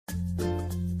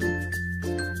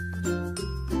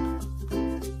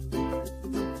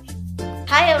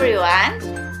Hi everyone!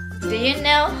 Do you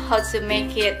know how to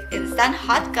make it instant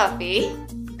hot coffee?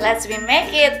 Let's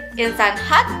make it instant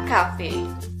hot coffee.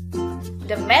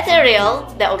 The material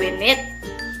that we need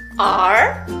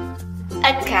are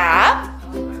a cup,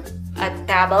 a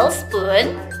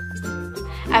tablespoon,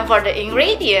 and for the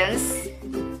ingredients,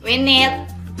 we need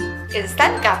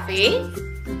instant coffee,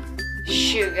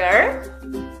 sugar,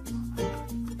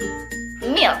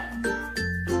 milk.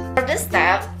 For the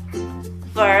step,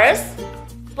 first,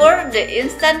 pour the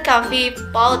instant coffee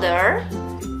powder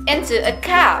into a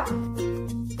cup.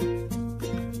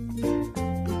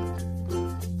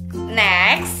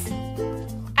 Next,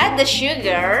 add the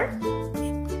sugar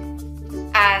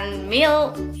and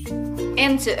milk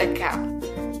into a cup.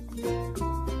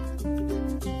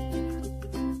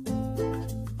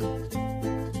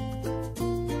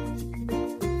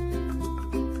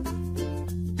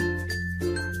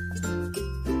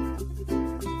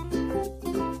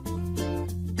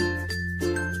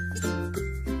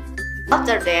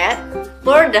 After that,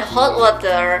 pour the hot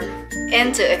water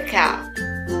into a cup.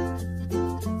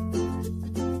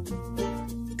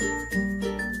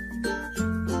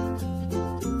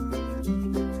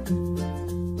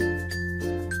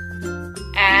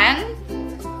 And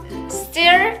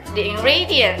stir the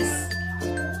ingredients.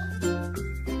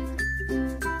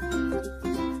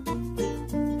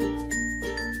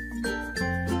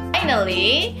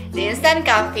 Finally, the instant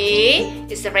coffee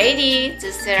is ready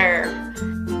to serve.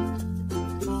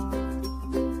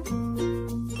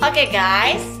 Okay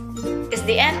guys, it's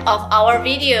the end of our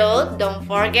video. Don't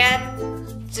forget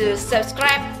to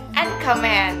subscribe and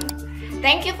comment.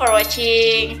 Thank you for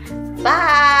watching.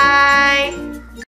 Bye!